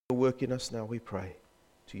Work in us now, we pray,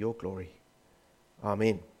 to your glory.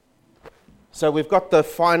 Amen. So we've got the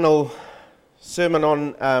final sermon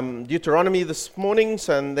on Deuteronomy this morning,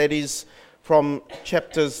 and that is from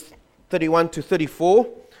chapters 31 to 34.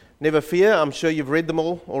 Never fear, I'm sure you've read them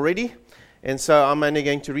all already. And so I'm only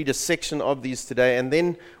going to read a section of these today. And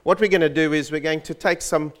then what we're going to do is we're going to take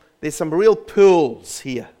there's some real pearls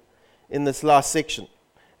here in this last section.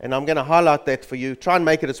 And I'm going to highlight that for you, try and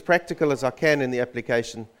make it as practical as I can in the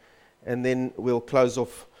application. And then we'll close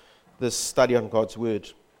off this study on God's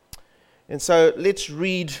Word. And so let's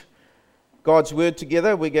read God's Word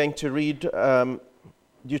together. We're going to read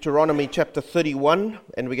Deuteronomy chapter 31,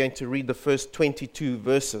 and we're going to read the first 22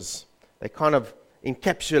 verses. They kind of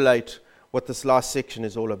encapsulate what this last section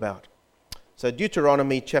is all about. So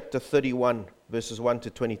Deuteronomy chapter 31, verses 1 to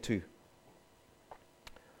 22.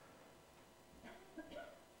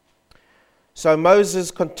 So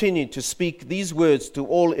Moses continued to speak these words to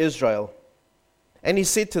all Israel. And he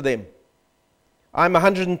said to them, I'm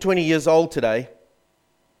 120 years old today.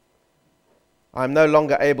 I am no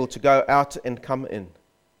longer able to go out and come in.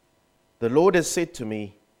 The Lord has said to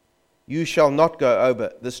me, you shall not go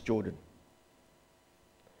over this Jordan.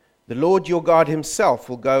 The Lord your God himself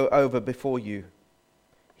will go over before you.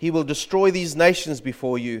 He will destroy these nations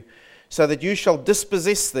before you, so that you shall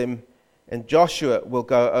dispossess them, and Joshua will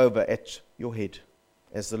go over at your head,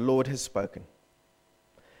 as the Lord has spoken.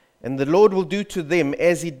 And the Lord will do to them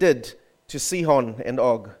as he did to Sihon and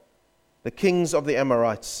Og, the kings of the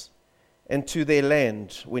Amorites, and to their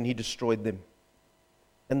land when he destroyed them.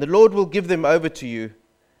 And the Lord will give them over to you,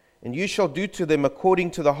 and you shall do to them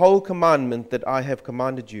according to the whole commandment that I have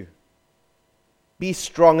commanded you. Be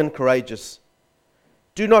strong and courageous.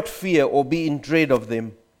 Do not fear or be in dread of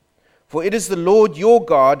them, for it is the Lord your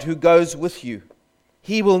God who goes with you.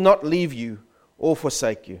 He will not leave you or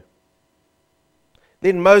forsake you.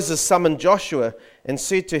 Then Moses summoned Joshua and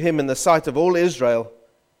said to him in the sight of all Israel,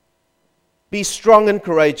 be strong and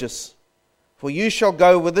courageous, for you shall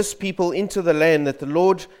go with this people into the land that the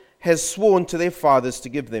Lord has sworn to their fathers to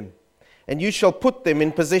give them, and you shall put them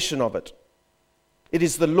in possession of it. It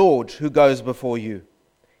is the Lord who goes before you.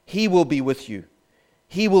 He will be with you.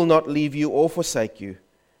 He will not leave you or forsake you.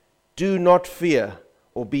 Do not fear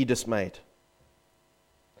or be dismayed.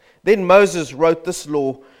 Then Moses wrote this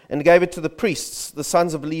law and gave it to the priests, the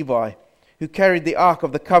sons of Levi, who carried the ark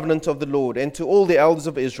of the covenant of the Lord, and to all the elders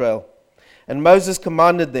of Israel. And Moses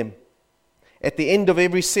commanded them, at the end of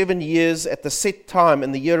every 7 years, at the set time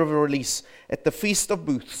in the year of release, at the Feast of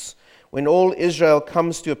Booths, when all Israel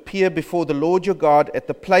comes to appear before the Lord your God at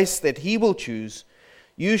the place that he will choose,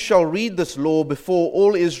 you shall read this law before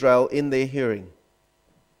all Israel in their hearing.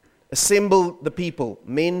 Assemble the people,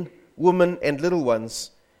 men, women, and little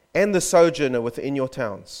ones, and the sojourner within your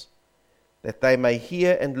towns, that they may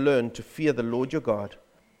hear and learn to fear the Lord your God,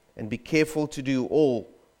 and be careful to do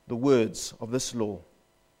all the words of this law,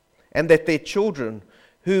 and that their children,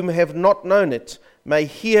 whom have not known it, may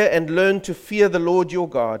hear and learn to fear the Lord your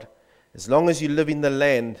God, as long as you live in the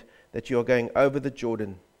land that you are going over the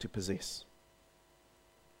Jordan to possess.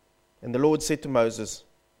 And the Lord said to Moses,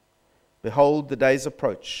 behold, the days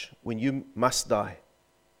approach when you must die.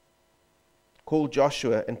 Call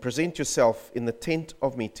Joshua and present yourself in the tent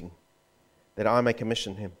of meeting, that I may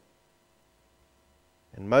commission him.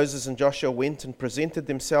 And Moses and Joshua went and presented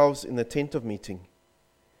themselves in the tent of meeting.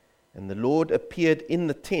 And the Lord appeared in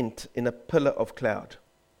the tent in a pillar of cloud.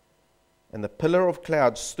 And the pillar of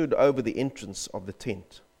cloud stood over the entrance of the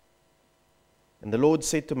tent. And the Lord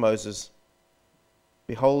said to Moses,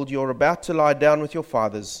 behold, you are about to lie down with your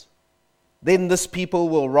fathers. Then this people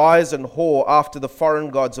will rise and whore after the foreign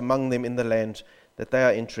gods among them in the land that they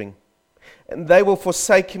are entering. And they will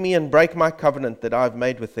forsake me and break my covenant that I have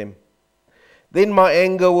made with them. Then my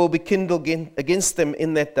anger will be kindled against them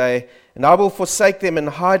in that day, and I will forsake them and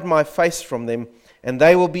hide my face from them, and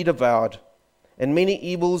they will be devoured. And many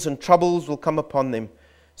evils and troubles will come upon them,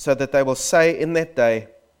 so that they will say in that day,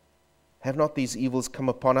 have not these evils come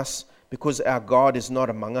upon us, because our God is not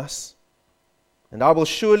among us? And I will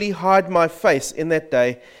surely hide my face in that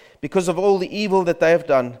day because of all the evil that they have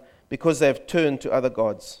done, because they have turned to other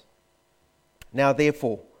gods. Now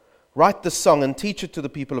therefore, write the song and teach it to the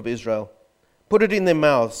people of Israel. Put it in their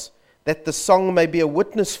mouths, that the song may be a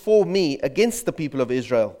witness for me against the people of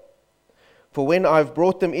Israel. For when I have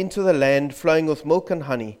brought them into the land flowing with milk and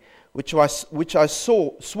honey, which I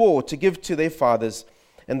swore to give to their fathers,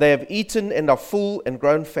 and they have eaten and are full and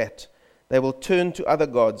grown fat, they will turn to other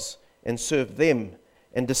gods and serve them,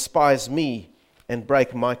 and despise me, and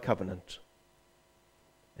break my covenant.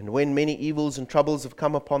 And when many evils and troubles have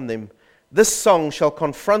come upon them, this song shall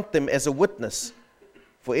confront them as a witness,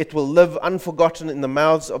 for it will live unforgotten in the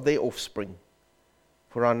mouths of their offspring.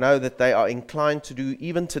 For I know that they are inclined to do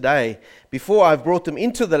even today, before I have brought them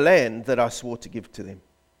into the land that I swore to give to them.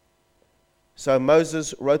 So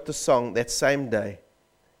Moses wrote the song that same day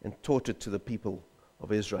and taught it to the people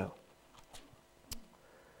of Israel.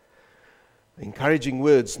 Encouraging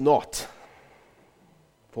words not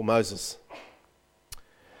for Moses.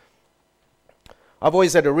 I've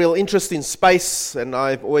always had a real interest in space, and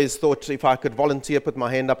I've always thought if I could volunteer, put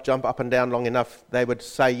my hand up, jump up and down long enough, they would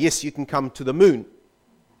say, yes, you can come to the moon.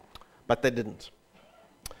 But they didn't.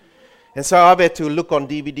 And so I've had to look on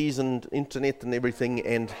DVDs and internet and everything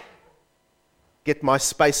and get my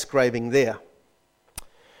space craving there.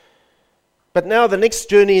 But now the next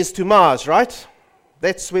journey is to Mars, right?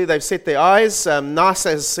 That's where they've set their eyes.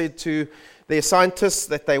 NASA has said to their scientists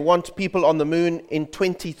that they want people on the moon in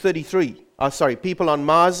 2033. People on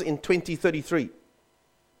Mars in 2033.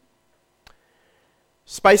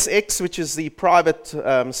 SpaceX, which is the private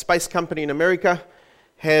space company in America,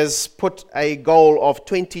 has put a goal of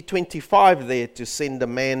 2025 there to send a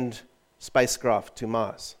manned spacecraft to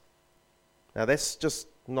Mars. Now that's just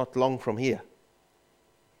not long from here.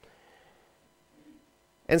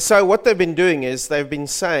 And so what they've been doing is they've been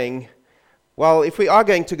saying, well, if we are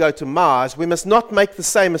going to go to Mars, we must not make the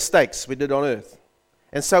same mistakes we did on Earth.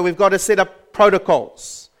 And so we've got to set up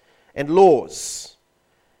protocols and laws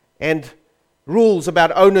and rules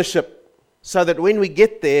about ownership so that when we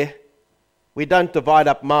get there, we don't divide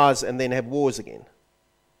up Mars and then have wars again.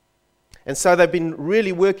 And so they've been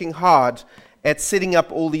really working hard at setting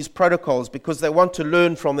up all these protocols because they want to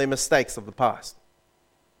learn from their mistakes of the past.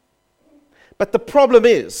 But the problem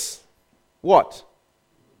is, what?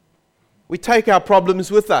 We take our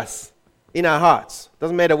problems with us in our hearts.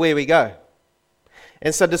 Doesn't matter where we go.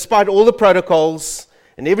 And so despite all the protocols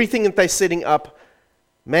and everything that they're setting up,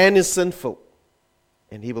 man is sinful.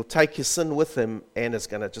 And he will take his sin with him and is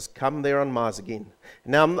going to just come there on Mars again.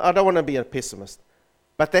 Now, I don't want to be a pessimist,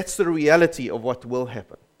 but that's the reality of what will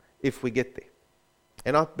happen if we get there.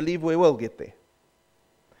 And I believe we will get there.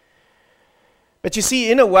 But you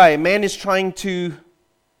see, in a way, man is trying to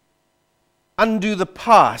undo the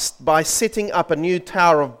past by setting up a new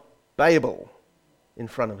Tower of Babel in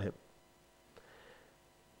front of him.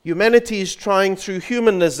 Humanity is trying through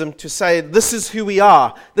humanism to say, this is who we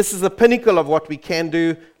are. This is the pinnacle of what we can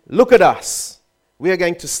do. Look at us. We are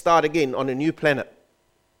going to start again on a new planet.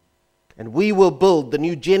 And we will build the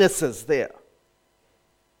new Genesis there.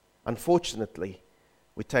 Unfortunately,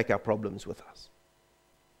 we take our problems with us.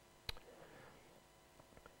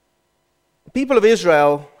 The people of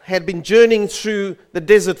Israel had been journeying through the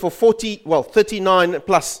desert for 39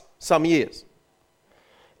 plus some years.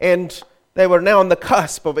 And they were now on the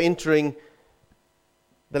cusp of entering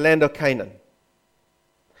the land of Canaan.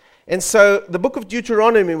 And so the book of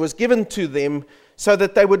Deuteronomy was given to them so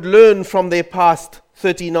that they would learn from their past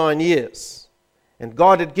 39 years. And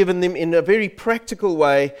God had given them in a very practical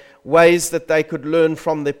way, ways that they could learn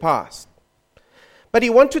from their past. But he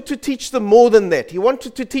wanted to teach them more than that. He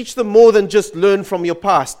wanted to teach them more than just learn from your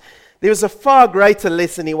past. There was a far greater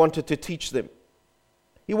lesson he wanted to teach them.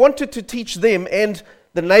 He wanted to teach them and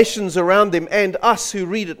the nations around them and us who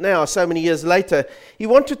read it now so many years later, he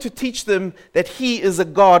wanted to teach them that he is a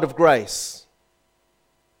God of grace.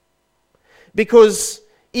 Because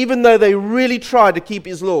even though they really tried to keep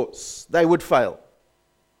his laws, they would fail.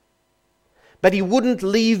 But he wouldn't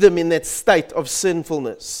leave them in that state of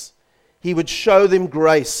sinfulness. He would show them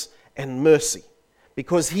grace and mercy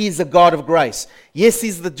because he's a God of grace. Yes,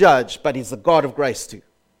 he's the judge, but he's a God of grace too.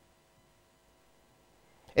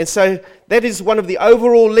 And so that is one of the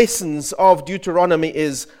overall lessons of Deuteronomy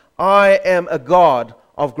is, I am a God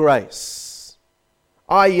of grace.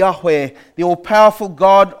 I, Yahweh, the all-powerful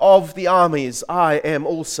God of the armies, I am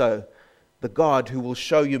also the God who will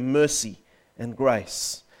show you mercy and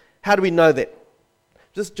grace. How do we know that?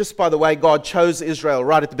 Just by the way, God chose Israel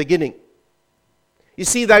right at the beginning. You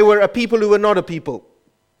see, they were a people who were not a people.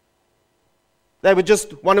 They were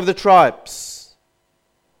just one of the tribes.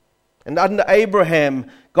 And under Abraham,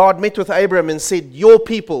 God met with Abraham and said, your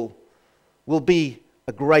people will be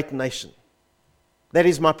a great nation. That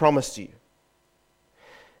is my promise to you.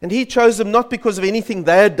 And he chose them not because of anything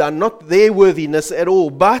they had done, not their worthiness at all,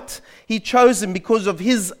 but he chose them because of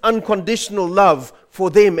his unconditional love for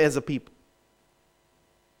them as a people.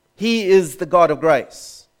 He is the God of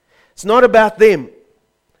grace. It's not about them.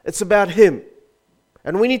 It's about him.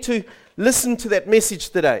 And we need to listen to that message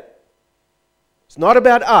today. It's not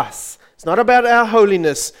about us. It's not about our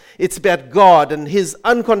holiness. It's about God and his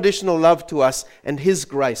unconditional love to us and his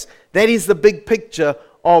grace. That is the big picture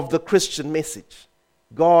of the Christian message.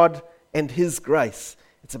 God and his grace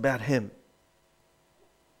It's about Him.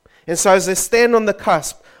 And so as they stand on the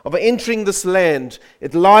cusp of entering this land,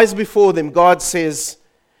 it lies before them. God says,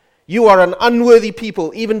 you are an unworthy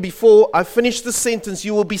people. Even before I finish the sentence,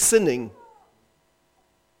 you will be sinning.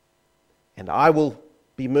 And I will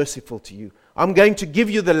be merciful to you. I'm going to give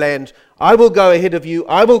you the land. I will go ahead of you.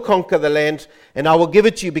 I will conquer the land, and I will give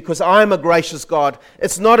it to you because I am a gracious God.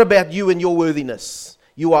 It's not about you and your worthiness.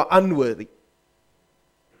 You are unworthy.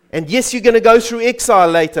 And yes, you're going to go through exile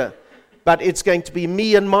later, but it's going to be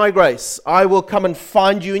me and my grace. I will come and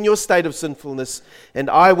find you in your state of sinfulness, and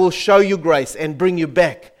I will show you grace and bring you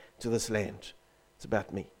back to this land. It's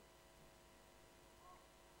about me.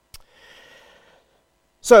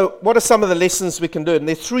 So, what are some of the lessons we can do? And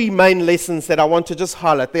there are three main lessons that I want to just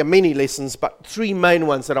highlight. There are many lessons, but three main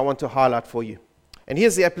ones that I want to highlight for you. And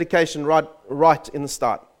here's the application right in the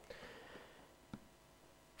start.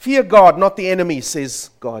 Fear God, not the enemy,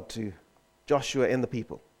 says God to Joshua and the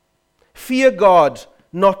people. Fear God,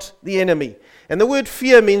 not the enemy. And the word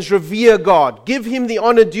fear means revere God. Give Him the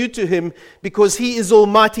honor due to Him because He is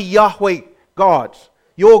Almighty Yahweh God.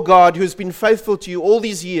 Your God who has been faithful to you all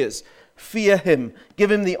these years. Fear Him.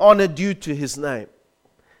 Give Him the honor due to His name.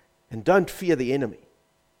 And don't fear the enemy.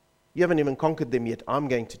 You haven't even conquered them yet. I'm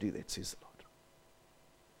going to do that, says the Lord.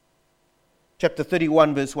 Chapter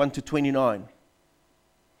 31, verse 1 to 29.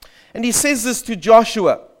 And He says this to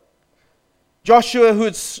Joshua. Joshua, who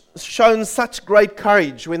had shown such great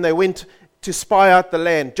courage when they went to spy out the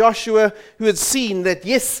land. Joshua, who had seen that,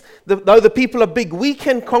 yes, though the people are big, we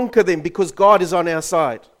can conquer them because God is on our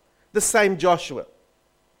side. The same Joshua.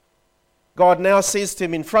 God now says to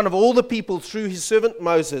him in front of all the people through His servant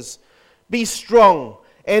Moses, be strong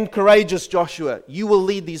and courageous, Joshua. You will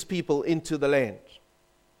lead these people into the land.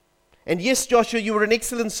 And yes, Joshua, you were an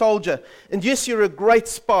excellent soldier. And yes, you're a great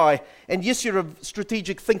spy. And yes, you're a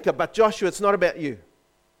strategic thinker. But Joshua, it's not about you.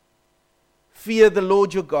 Fear the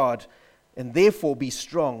Lord your God, and therefore be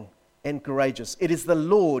strong and courageous. It is the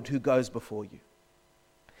Lord who goes before you.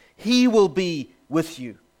 He will be with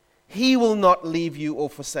you. He will not leave you or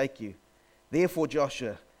forsake you. Therefore,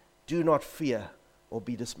 Joshua, do not fear or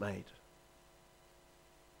be dismayed.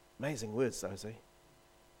 Amazing words, those, eh?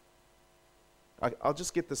 I'll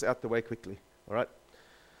just get this out the way quickly, all right?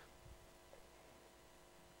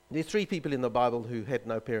 There are three people in the Bible who had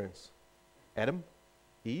no parents. Adam,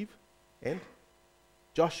 Eve, and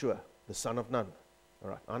Joshua, the son of Nun. All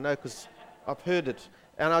right, I know because I've heard it.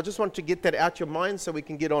 And I just want to get that out your mind so we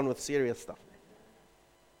can get on with serious stuff.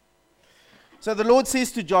 So the Lord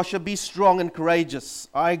says to Joshua, be strong and courageous.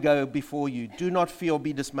 I go before you. Do not fear or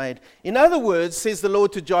be dismayed. In other words, says the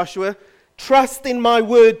Lord to Joshua, trust in my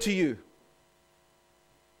word to you.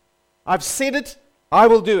 I've said it, I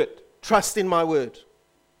will do it. Trust in my word.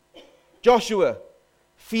 Joshua,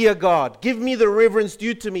 fear God. Give me the reverence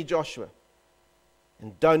due to me, Joshua.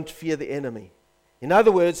 And don't fear the enemy. In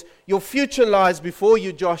other words, your future lies before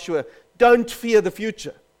you, Joshua. Don't fear the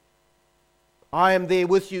future. I am there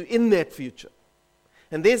with you in that future.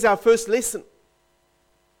 And there's our first lesson.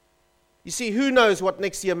 You see, who knows what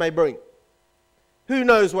next year may bring? Who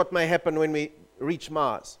knows what may happen when we reach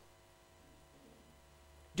Mars?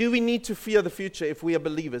 Do we need to fear the future if we are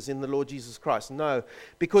believers in the Lord Jesus Christ? No,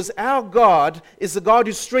 because our God is the God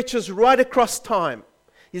who stretches right across time.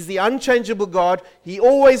 He's the unchangeable God. He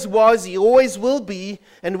always was, He always will be,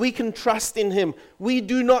 and we can trust in Him. We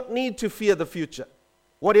do not need to fear the future,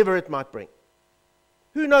 whatever it might bring.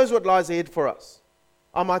 Who knows what lies ahead for us?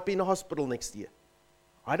 I might be in a hospital next year.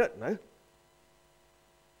 I don't know.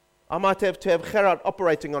 I might have to have Gerard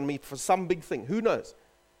operating on me for some big thing. Who knows?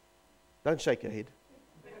 Don't shake your head.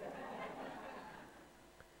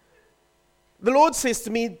 The Lord says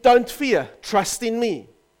to me, don't fear, trust in me.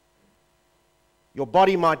 Your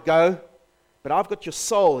body might go, but I've got your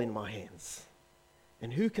soul in my hands.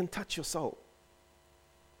 And who can touch your soul?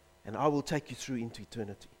 And I will take you through into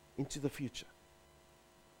eternity, into the future.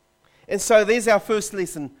 And so there's our first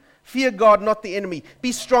lesson. Fear God, not the enemy.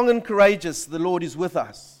 Be strong and courageous. The Lord is with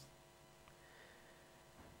us.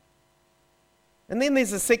 And then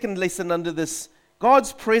there's a second lesson under this.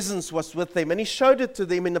 God's presence was with them, and He showed it to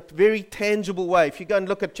them in a very tangible way. If you go and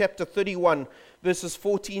look at chapter 31, verses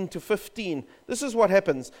 14 to 15, this is what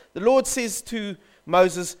happens. The Lord says to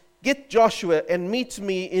Moses, get Joshua and meet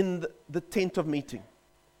me in the tent of meeting.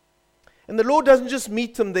 And the Lord doesn't just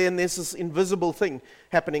meet them there and there's this invisible thing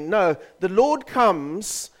happening. No, the Lord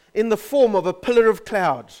comes in the form of a pillar of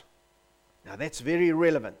cloud. Now that's very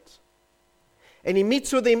relevant. And He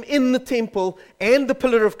meets with them in the temple, and the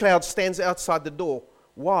pillar of cloud stands outside the door.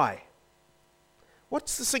 Why?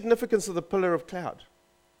 What's the significance of the pillar of cloud?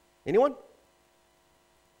 Anyone?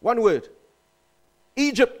 One word.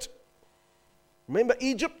 Egypt. Remember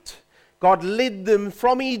Egypt? God led them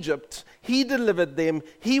from Egypt. He delivered them.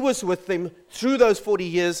 He was with them through those 40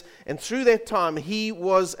 years. And through that time, He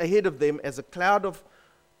was ahead of them as a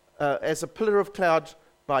pillar of cloud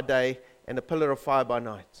by day and a pillar of fire by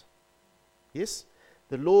night. Yes?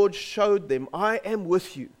 The Lord showed them, I am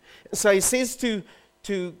with you. So He says to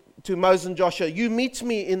Moses and Joshua, you meet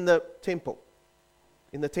me in the temple,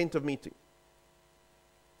 in the tent of meeting.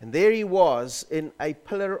 And there He was in a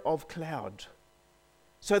pillar of cloud,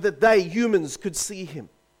 so that they, humans, could see Him.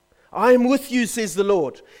 I am with you, says the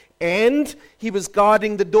Lord. And He was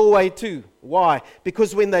guarding the doorway too. Why?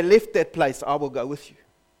 Because when they left that place, I will go with you.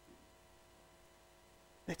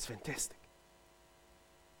 That's fantastic.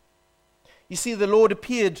 You see, the Lord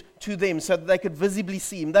appeared to them so that they could visibly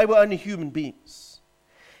see Him. They were only human beings.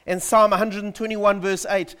 And Psalm 121 verse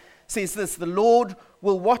 8 says this, the Lord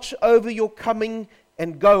will watch over your coming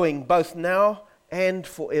and going, both now and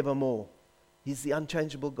forevermore. He's the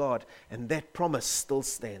unchangeable God, and that promise still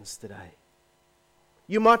stands today.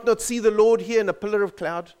 You might not see the Lord here in a pillar of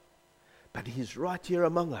cloud, but He's right here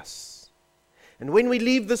among us. And when we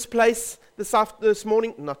leave this place this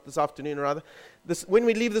morning, not this afternoon rather, when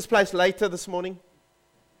we leave this place later this morning,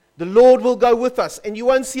 the Lord will go with us, and you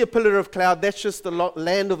won't see a pillar of cloud. That's just the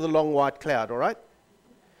land of the long white cloud, all right?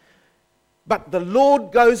 But the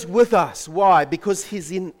Lord goes with us. Why? Because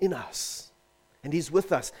He's in us. And He's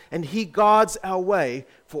with us. And He guards our way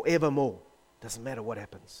forevermore. Doesn't matter what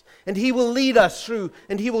happens. And He will lead us through,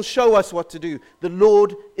 and He will show us what to do. The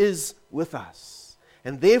Lord is with us.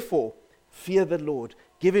 And therefore, fear the Lord.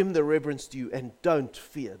 Give Him the reverence due, and don't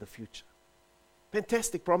fear the future.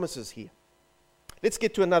 Fantastic promises here. Let's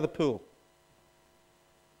get to another pearl.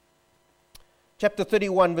 Chapter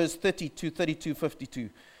 31, verse 32, 52.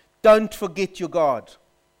 Don't forget your God.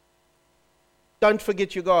 Don't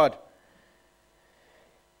forget your God.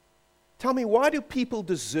 Tell me, why do people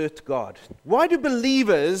desert God? Why do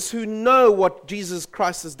believers who know what Jesus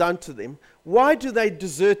Christ has done to them, why do they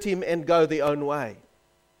desert Him and go their own way?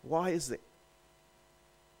 Why is that?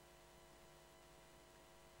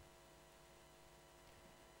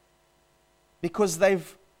 Because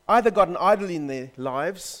they've either got an idol in their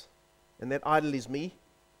lives, and that idol is me,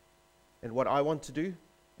 and what I want to do,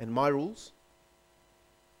 and my rules,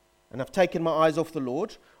 and I've taken my eyes off the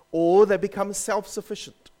Lord, or they become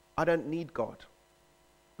self-sufficient. I don't need God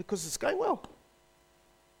because it's going well.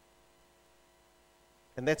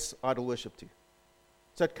 And that's idol worship too.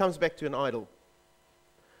 So it comes back to an idol.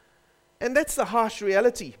 And that's the harsh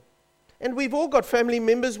reality. And we've all got family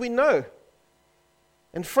members we know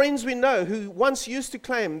and friends we know who once used to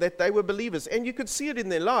claim that they were believers, and you could see it in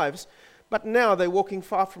their lives, but now they're walking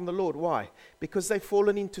far from the Lord. Why? Because they've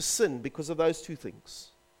fallen into sin because of those two things.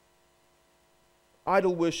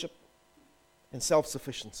 Idol worship and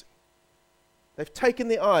self-sufficiency. They've taken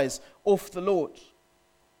their eyes off the Lord.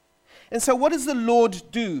 And so what does the Lord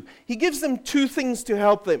do? He gives them two things to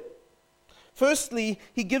help them. Firstly,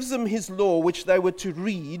 He gives them His law, which they were to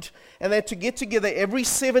read, and they're to get together every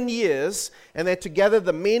 7 years, and they're to gather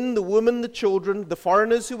the men, the women, the children, the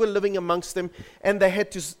foreigners who were living amongst them, and they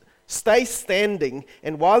had to stay standing,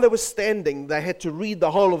 and while they were standing, they had to read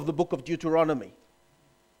the whole of the book of Deuteronomy.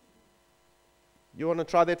 You want to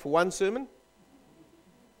try that for one sermon?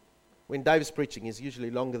 When Dave's preaching, he's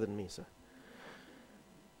usually longer than me.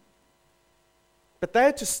 But they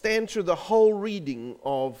had to stand through the whole reading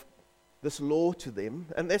of this law to them,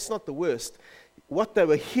 and that's not the worst. What they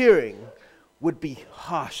were hearing would be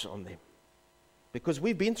harsh on them. Because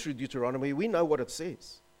we've been through Deuteronomy, we know what it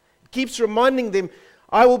says. It keeps reminding them,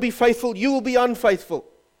 I will be faithful, you will be unfaithful.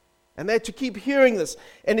 And they had to keep hearing this.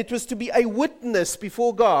 And it was to be a witness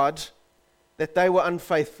before God that they were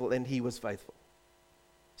unfaithful and He was faithful.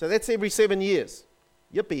 So that's every 7 years.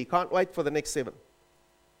 Yippee, can't wait for the next 7.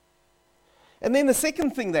 And then the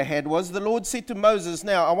second thing they had was the Lord said to Moses,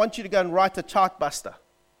 now I want you to go and write a chartbuster.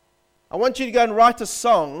 I want you to go and write a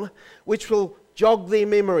song which will jog their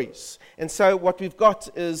memories. And so what we've got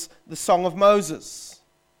is the Song of Moses.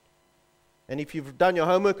 And if you've done your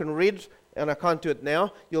homework and read, and I can't do it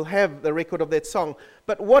now, you'll have the record of that song.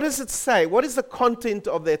 But what does it say? What is the content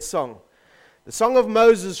of that song? The Song of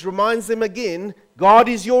Moses reminds them again, God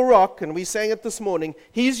is your rock, and we sang it this morning.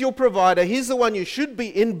 He's your provider. He's the one you should be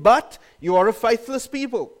in, but you are a faithless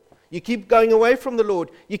people. You keep going away from the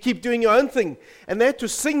Lord. You keep doing your own thing. And they had to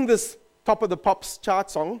sing this Top of the Pops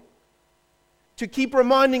chart song to keep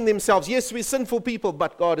reminding themselves, yes, we're sinful people,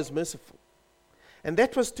 but God is merciful. And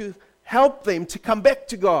that was to help them to come back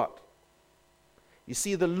to God. You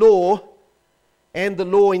see, the law and the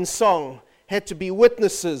law in song had to be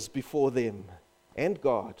witnesses before them and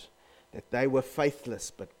God that they were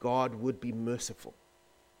faithless, but God would be merciful.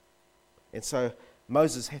 And so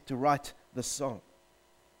Moses had to write this song.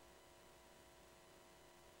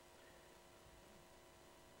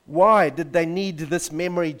 Why did they need this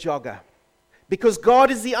memory jogger? Because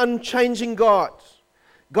God is the unchanging God.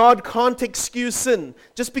 God can't excuse sin.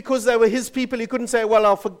 Just because they were His people, He couldn't say,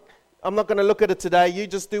 well, I'm not going to look at it today. You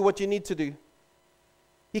just do what you need to do.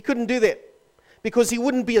 He couldn't do that because He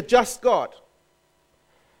wouldn't be a just God.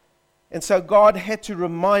 And so God had to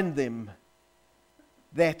remind them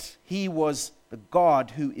that He was the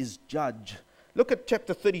God who is judge. Look at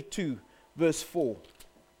chapter 32, verse 4.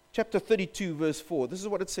 Chapter 32, verse 4. This is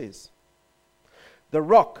what it says. The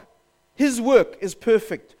rock, His work is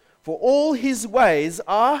perfect, for all His ways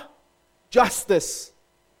are justice.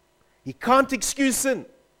 He can't excuse sin.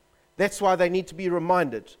 That's why they need to be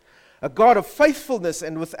reminded. A God of faithfulness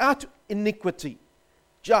and without iniquity,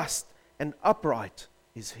 just and upright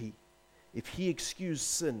is He. If He excused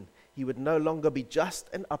sin, He would no longer be just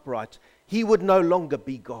and upright. He would no longer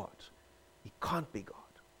be God. He can't be God.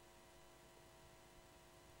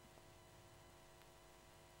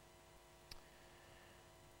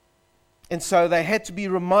 And so they had to be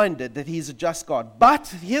reminded that He's a just God. But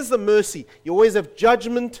here's the mercy. You always have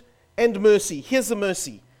judgment and mercy. Here's the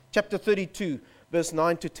mercy. Chapter 32, verse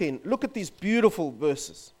 9 to 10. Look at these beautiful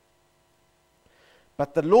verses.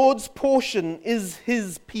 But the Lord's portion is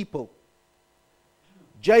His people,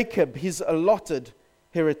 Jacob His allotted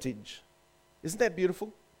heritage. Isn't that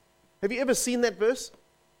beautiful? Have you ever seen that verse?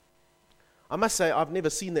 I must say I've never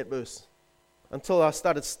seen that verse until I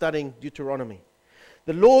started studying Deuteronomy.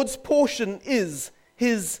 The Lord's portion is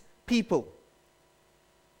His people.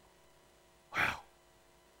 Wow.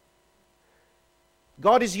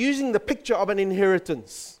 God is using the picture of an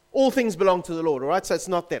inheritance. All things belong to the Lord, all right? So it's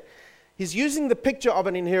not that. He's using the picture of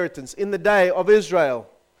an inheritance. In the day of Israel,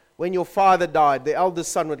 when your father died, the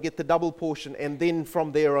eldest son would get the double portion, and then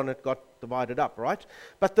from there on it got divided up, right?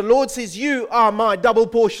 But the Lord says, you are my double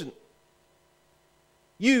portion.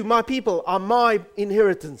 You, my people, are my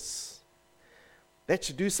inheritance. That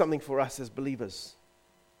should do something for us as believers.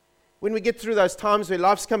 When we get through those times where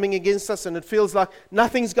life's coming against us and it feels like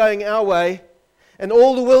nothing's going our way and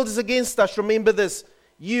all the world is against us, remember this: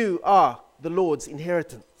 you are the Lord's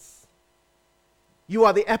inheritance. You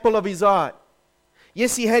are the apple of His eye.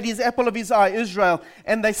 Yes, He had His apple of His eye, Israel,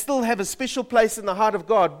 and they still have a special place in the heart of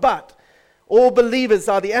God, but all believers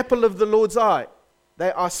are the apple of the Lord's eye.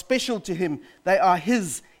 They are special to Him. They are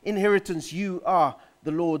His inheritance. You are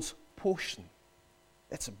the Lord's portion.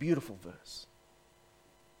 That's a beautiful verse.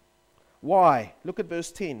 Why? Look at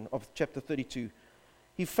verse 10 of chapter 32.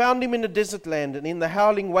 He found him in a desert land and in the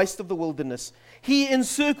howling waste of the wilderness. He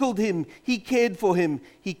encircled him. He cared for him.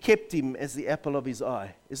 He kept him as the apple of His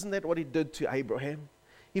eye. Isn't that what He did to Abraham?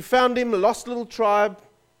 He found him, a lost little tribe,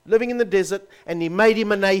 living in the desert, and He made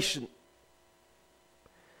him a nation.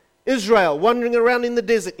 Israel, wandering around in the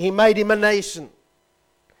desert, He made him a nation.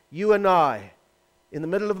 You and I, in the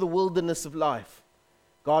middle of the wilderness of life,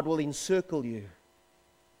 God will encircle you.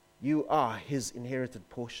 You are His inherited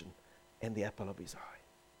portion and the apple of His eye.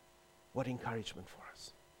 What encouragement for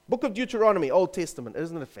us. Book of Deuteronomy, Old Testament.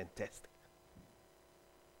 Isn't it fantastic?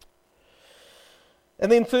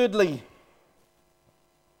 And then thirdly,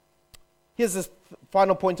 here's the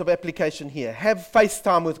final point of application here. Have face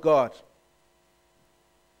time with God.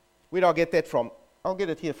 Where do I get that from? I'll get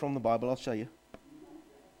it here from the Bible. I'll show you.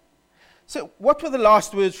 So what were the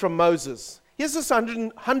last words from Moses? Here's this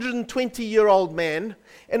 120-year-old man.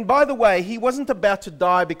 And by the way, he wasn't about to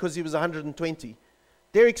die because he was 120.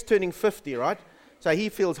 Derek's turning 50, right? So he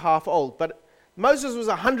feels half old. But Moses was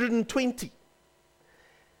 120.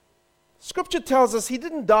 Scripture tells us he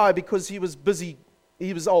didn't die because he was busy,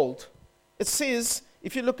 he was old. It says,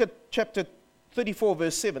 if you look at chapter 34,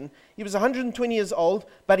 verse 7, he was 120 years old,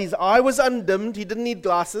 but his eye was undimmed. He didn't need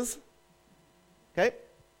glasses. Okay?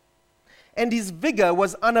 And his vigor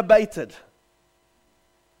was unabated.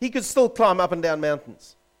 He could still climb up and down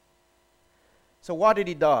mountains. So why did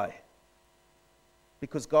he die?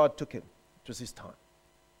 Because God took him. It was His time.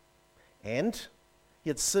 And he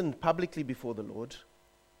had sinned publicly before the Lord.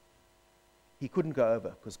 He couldn't go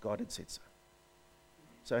over because God had said so.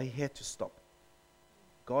 So he had to stop.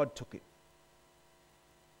 God took him.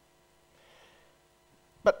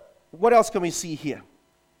 But what else can we see here?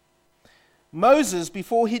 Moses,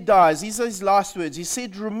 before he dies, these are his last words. He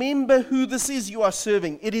said, remember who this is you are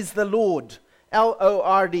serving. It is the Lord.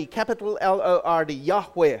 L-O-R-D, capital L-O-R-D,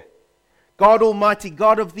 Yahweh. God Almighty,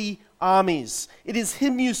 God of the armies. It is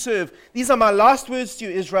Him you serve. These are my last words to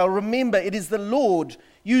you, Israel. Remember, it is the Lord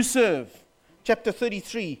you serve. Chapter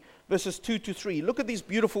 33, verses 2 to 3. Look at these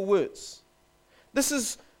beautiful words. This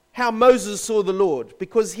is how Moses saw the Lord,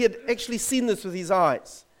 because he had actually seen this with his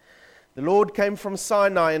eyes. The Lord came from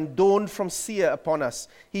Sinai and dawned from Seir upon us.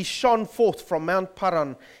 He shone forth from Mount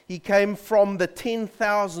Paran. He came from the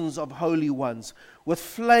 10,000s of holy ones, with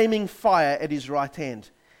flaming fire at his right hand.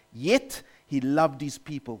 Yet he loved his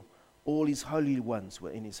people. All his holy ones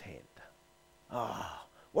were in his hand. Ah,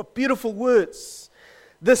 what beautiful words.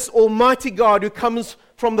 This almighty God who comes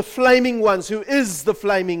from the flaming ones, who is the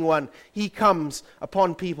flaming one, he comes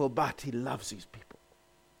upon people, but he loves his people.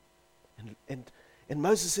 And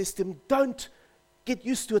Moses says to him, don't get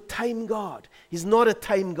used to a tame God. He's not a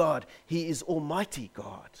tame God. He is Almighty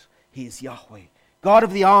God. He is Yahweh, God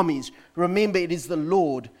of the armies. Remember, it is the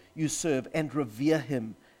Lord you serve, and revere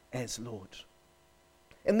him as Lord.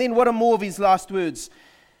 And then what are more of his last words?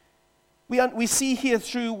 We see here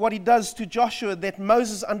through what he does to Joshua that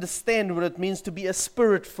Moses understands what it means to be a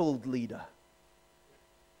spirit-filled leader.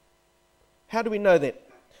 How do we know that?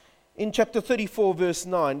 In chapter 34, verse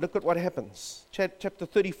 9, look at what happens. Chapter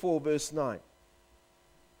 34, verse 9.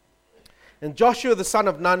 And Joshua the son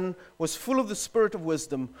of Nun was full of the spirit of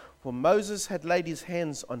wisdom, for Moses had laid his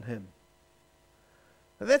hands on him.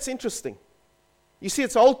 Now that's interesting. You see,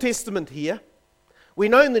 it's Old Testament here. We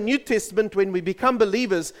know in the New Testament, when we become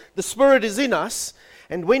believers, the Spirit is in us,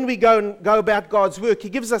 and when we go about God's work, he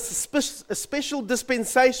gives us a special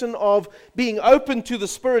dispensation of being open to the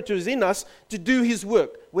Spirit who is in us to do his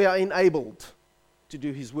work. We are enabled to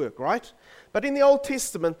do his work, right? But in the Old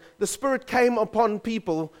Testament, the Spirit came upon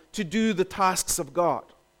people to do the tasks of God.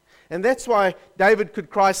 And that's why David could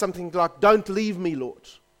cry something like, "Don't leave me, Lord.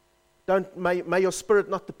 May your Spirit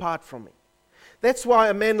not depart from me." That's why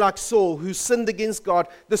a man like Saul, who sinned against God,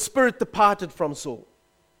 the Spirit departed from Saul.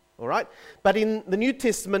 All right? But in the New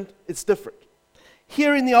Testament, it's different.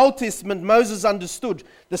 Here in the Old Testament, Moses understood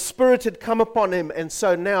the Spirit had come upon him, and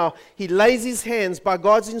so now he lays his hands by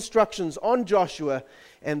God's instructions on Joshua,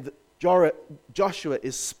 and Joshua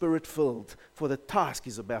is Spirit-filled for the task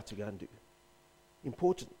he's about to go and do.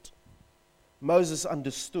 Important. Moses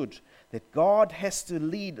understood that God has to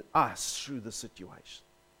lead us through the situation.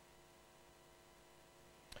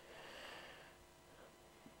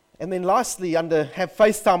 And then lastly, under have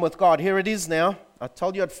FaceTime with God. Here it is now. I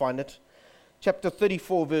told you I'd find it. Chapter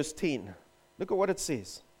 34, verse 10. Look at what it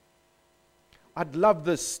says. I'd love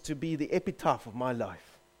this to be the epitaph of my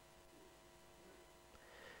life.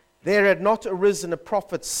 There had not arisen a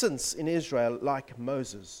prophet since in Israel like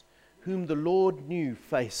Moses, whom the Lord knew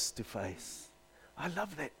face to face. I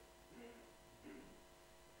love that.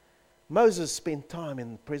 Moses spent time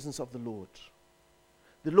in the presence of the Lord.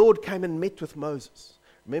 The Lord came and met with Moses.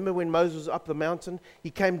 Remember when Moses was up the mountain?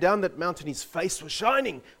 He came down that mountain, his face was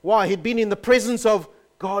shining. Why? He'd been in the presence of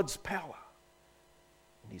God's power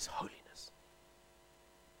and his holiness.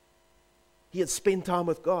 He had spent time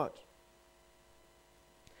with God.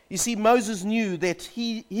 You see, Moses knew that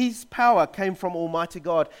his power came from Almighty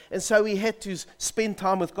God, and so he had to spend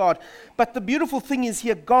time with God. But the beautiful thing is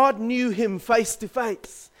here, God knew him face to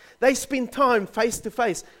face. They spent time face to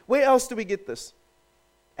face. Where else do we get this?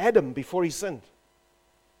 Adam, before he sinned.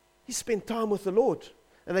 He spent time with the Lord.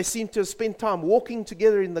 And they seem to have spent time walking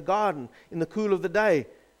together in the garden in the cool of the day,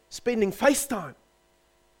 spending face time.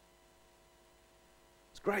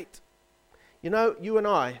 It's great. You know, you and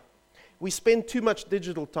I, we spend too much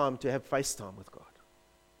digital time to have face time with God.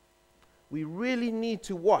 We really need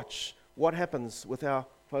to watch what happens with our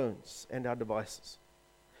phones and our devices,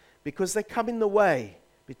 because they come in the way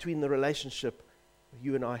between the relationship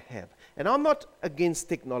you and I have. And I'm not against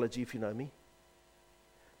technology, if you know me.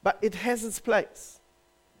 But it has its place.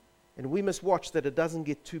 And we must watch that it doesn't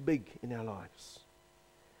get too big in our lives.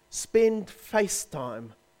 Spend face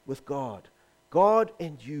time with God. God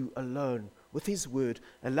and you alone with his word,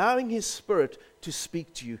 allowing his Spirit to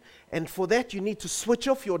speak to you. And for that you need to switch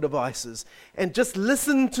off your devices and just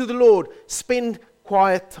listen to the Lord. Spend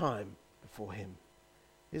quiet time before him.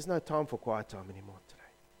 There's no time for quiet time anymore today.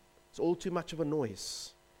 It's all too much of a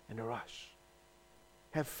noise and a rush.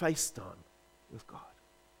 Have face time with God.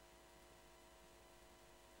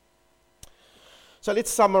 So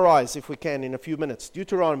let's summarize, if we can, in a few minutes.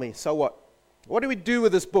 Deuteronomy, so what? What do we do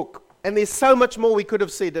with this book? And there's so much more we could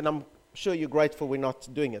have said, and I'm sure you're grateful we're not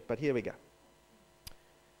doing it, but here we go.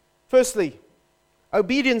 Firstly,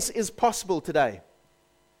 obedience is possible today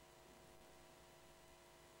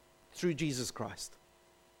through Jesus Christ.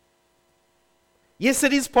 Yes,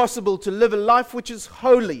 it is possible to live a life which is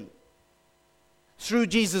holy through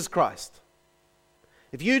Jesus Christ.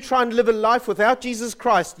 If you try and live a life without Jesus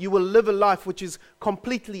Christ, you will live a life which is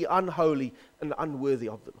completely unholy and unworthy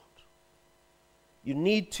of the Lord. You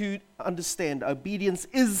need to understand obedience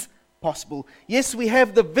is possible. Yes, we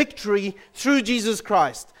have the victory through Jesus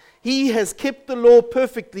Christ. He has kept the law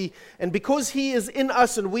perfectly, and because He is in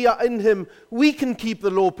us and we are in Him, we can keep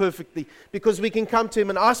the law perfectly, because we can come to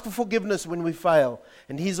Him and ask for forgiveness when we fail,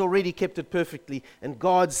 and He's already kept it perfectly, and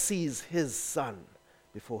God sees His Son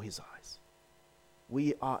before His eyes.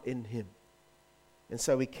 We are in Him, and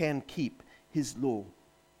so we can keep His law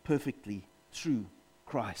perfectly through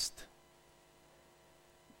Christ.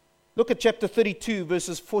 Look at chapter 32,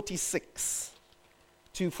 verses 46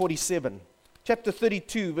 to 47. Chapter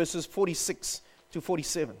 32, verses 46 to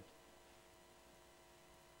 47.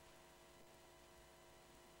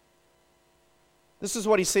 This is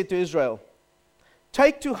what He said to Israel.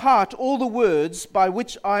 Take to heart all the words by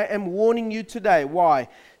which I am warning you today. Why?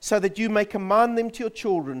 So that you may command them to your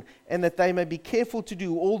children, and that they may be careful to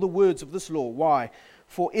do all the words of this law. Why?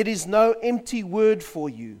 For it is no empty word for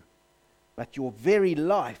you, but your very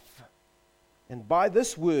life. And by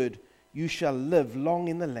this word you shall live long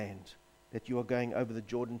in the land that you are going over the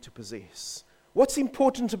Jordan to possess. What's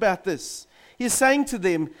important about this? He's saying to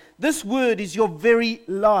them, this word is your very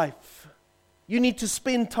life. You need to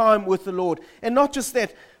spend time with the Lord. And not just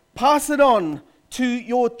that, pass it on to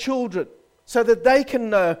your children so that they can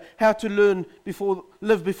know how to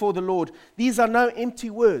live before the Lord. These are no empty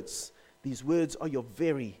words. These words are your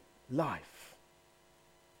very life.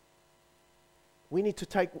 We need to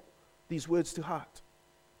take these words to heart.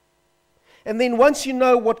 And then once you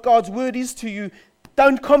know what God's word is to you,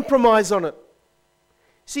 don't compromise on it.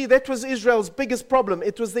 See, that was Israel's biggest problem.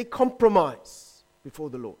 It was their compromise before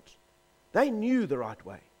the Lord. They knew the right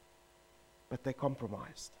way, but they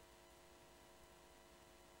compromised.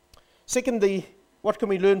 Secondly, what can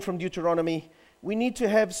we learn from Deuteronomy? We need to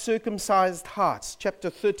have circumcised hearts. Chapter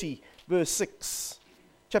 30, verse 6.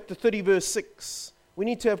 Chapter 30, verse 6. We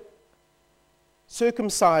need to have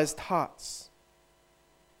circumcised hearts.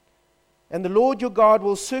 And the Lord your God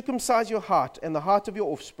will circumcise your heart and the heart of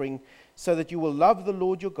your offspring, so that you will love the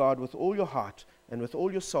Lord your God with all your heart and with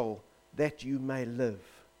all your soul, that you may live.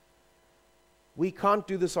 We can't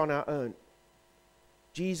do this on our own.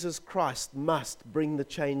 Jesus Christ must bring the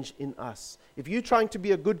change in us. If you're trying to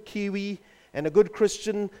be a good Kiwi and a good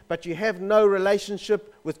Christian, but you have no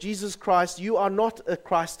relationship with Jesus Christ, you are not a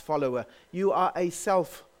Christ follower. You are a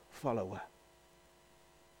self-follower.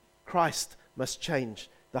 Christ must change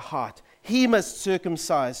the heart. He must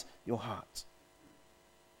circumcise your heart.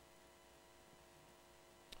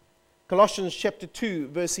 Colossians chapter 2,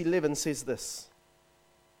 verse 11 says this.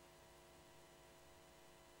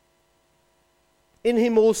 In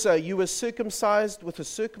Him also you were circumcised with a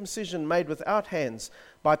circumcision made without hands,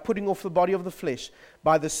 by putting off the body of the flesh,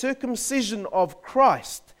 by the circumcision of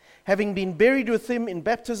Christ, having been buried with Him in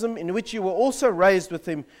baptism, in which you were also raised with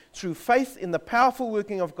Him through faith in the powerful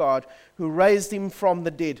working of God, who raised Him from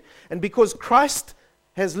the dead. And because Christ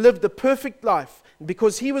has lived a perfect life, and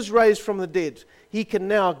because He was raised from the dead, He can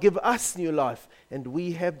now give us new life, and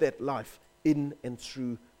we have that life in and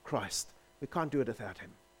through Christ. We can't do it without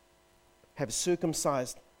Him. Have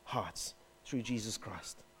circumcised hearts through Jesus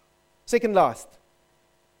Christ. Second last,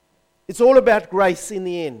 it's all about grace in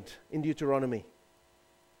the end in Deuteronomy.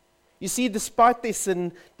 You see, despite their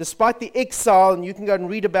sin, despite the exile, and you can go and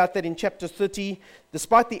read about that in chapter 30,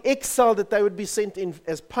 despite the exile that they would be sent in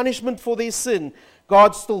as punishment for their sin,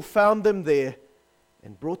 God still found them there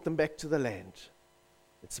and brought them back to the land.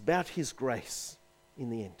 It's about His grace in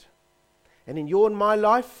the end. And in your and my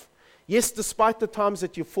life, yes, despite the times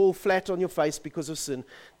that you fall flat on your face because of sin,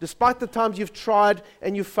 despite the times you've tried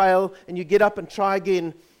and you fail and you get up and try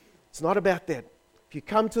again, it's not about that. If you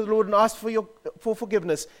come to the Lord and ask for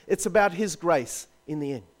forgiveness, it's about His grace in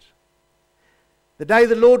the end. The day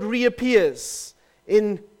the Lord reappears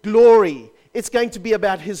in glory, it's going to be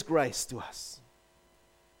about His grace to us.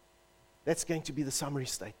 That's going to be the summary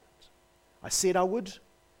statement. I said I would,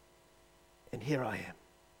 and here I am.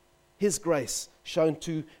 His grace shown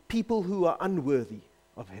to people who are unworthy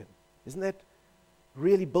of Him. Isn't that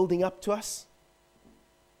really building up to us?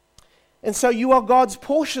 And so you are God's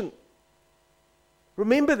portion.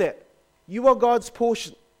 Remember that. You are God's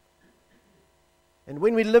portion. And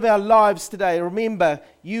when we live our lives today, remember,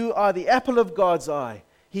 you are the apple of God's eye.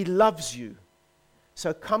 He loves you.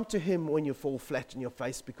 So come to Him when you fall flat in your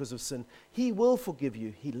face because of sin. He will forgive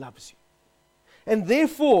you. He loves you. And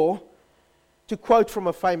therefore, to quote from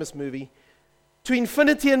a famous movie, to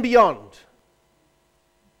infinity and beyond,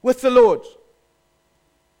 with the Lord.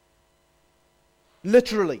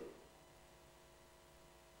 Literally.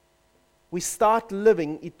 We start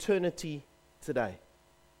living eternity today.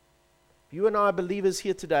 You and I, believers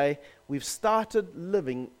here today, we've started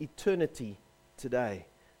living eternity today.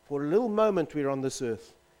 For a little moment we're on this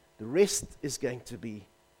earth. The rest is going to be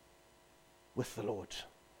with the Lord.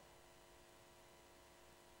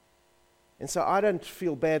 And so I don't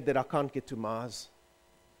feel bad that I can't get to Mars.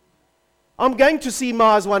 I'm going to see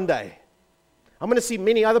Mars one day. I'm going to see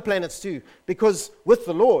many other planets too, because with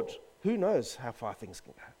the Lord, who knows how far things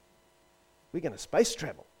can go. We're going to space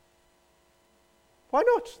travel. Why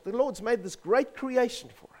not? The Lord's made this great creation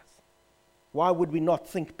for us. Why would we not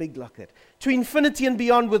think big like that? To infinity and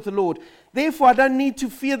beyond with the Lord. Therefore, I don't need to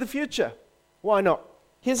fear the future. Why not?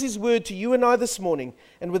 Here's His word to you and I this morning,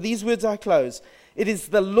 and with these words I close. It is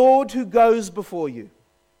the Lord who goes before you.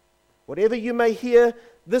 Whatever you may hear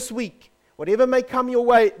this week, whatever may come your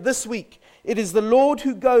way this week, it is the Lord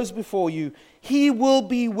who goes before you. He will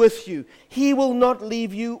be with you. He will not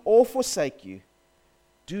leave you or forsake you.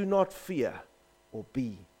 Do not fear or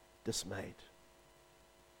be dismayed.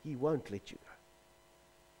 He won't let you go.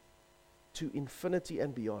 To infinity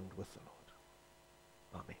and beyond with the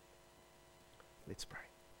Lord. Amen. Let's pray.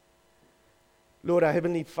 Lord, our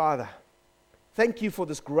Heavenly Father, thank you for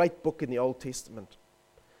this great book in the Old Testament.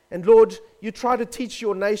 And Lord, you try to teach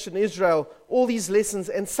your nation, Israel, all these lessons,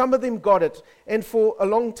 and some of them got it. And for a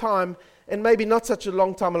long time, and maybe not such a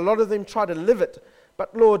long time, a lot of them tried to live it.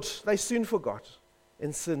 But Lord, they soon forgot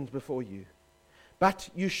and sinned before you. But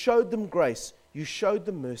you showed them grace. You showed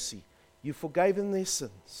them mercy. You forgave them their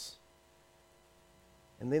sins.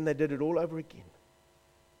 And then they did it all over again.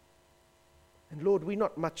 And Lord, we're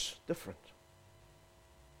not much different.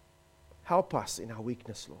 Help us in our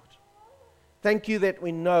weakness, Lord. Thank you that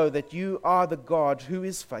we know that you are the God who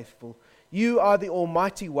is faithful. You are the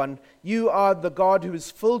Almighty One. You are the God who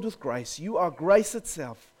is filled with grace. You are grace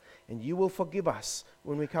itself. And you will forgive us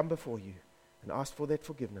when we come before you and ask for that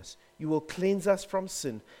forgiveness. You will cleanse us from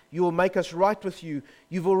sin. You will make us right with you.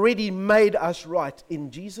 You've already made us right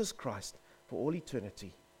in Jesus Christ for all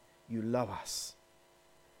eternity. You love us.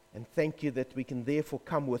 And thank you that we can therefore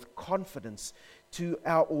come with confidence to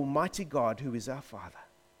our Almighty God who is our Father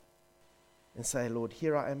and say, Lord,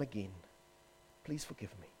 here I am again. Please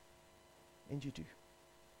forgive me. And you do.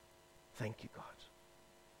 Thank you, God.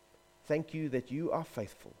 Thank you that you are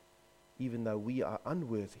faithful, even though we are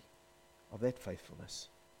unworthy of that faithfulness.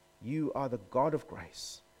 You are the God of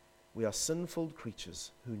grace. We are sinful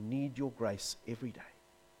creatures who need your grace every day.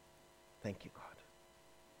 Thank you, God.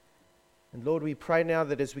 And Lord, we pray now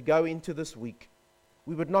that as we go into this week,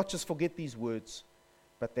 we would not just forget these words,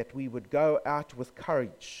 but that we would go out with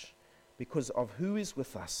courage because of who is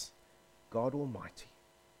with us, God Almighty.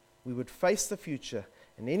 We would face the future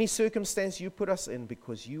in any circumstance you put us in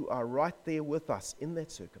because you are right there with us in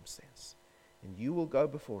that circumstance. And you will go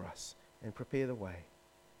before us and prepare the way.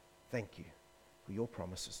 Thank you for your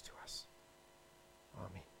promises to us.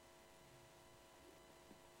 Amen.